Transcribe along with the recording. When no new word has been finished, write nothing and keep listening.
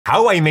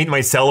How I made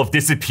myself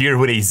disappear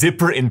with a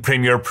zipper in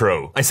Premiere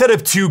Pro. I set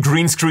up two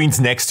green screens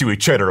next to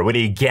each other with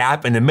a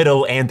gap in the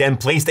middle and then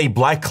placed a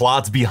black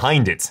cloth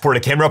behind it. For the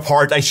camera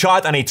part, I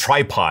shot on a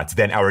tripod,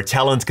 then our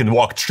talent can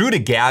walk through the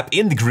gap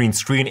in the green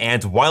screen,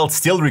 and while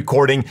still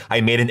recording, I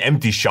made an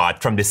empty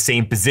shot from the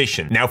same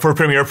position. Now for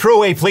Premiere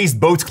Pro, I placed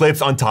both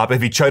clips on top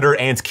of each other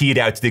and keyed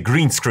out the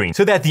green screen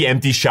so that the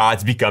empty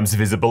shot becomes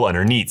visible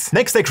underneath.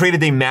 Next, I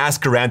created a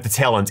mask around the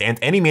talent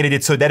and animated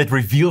it so that it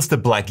reveals the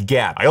black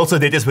gap. I also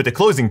did this with the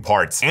closing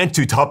parts. And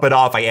to top it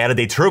off, I added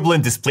a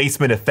turbulent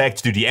displacement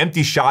effect to the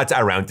empty shot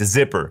around the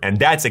zipper. And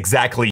that's exactly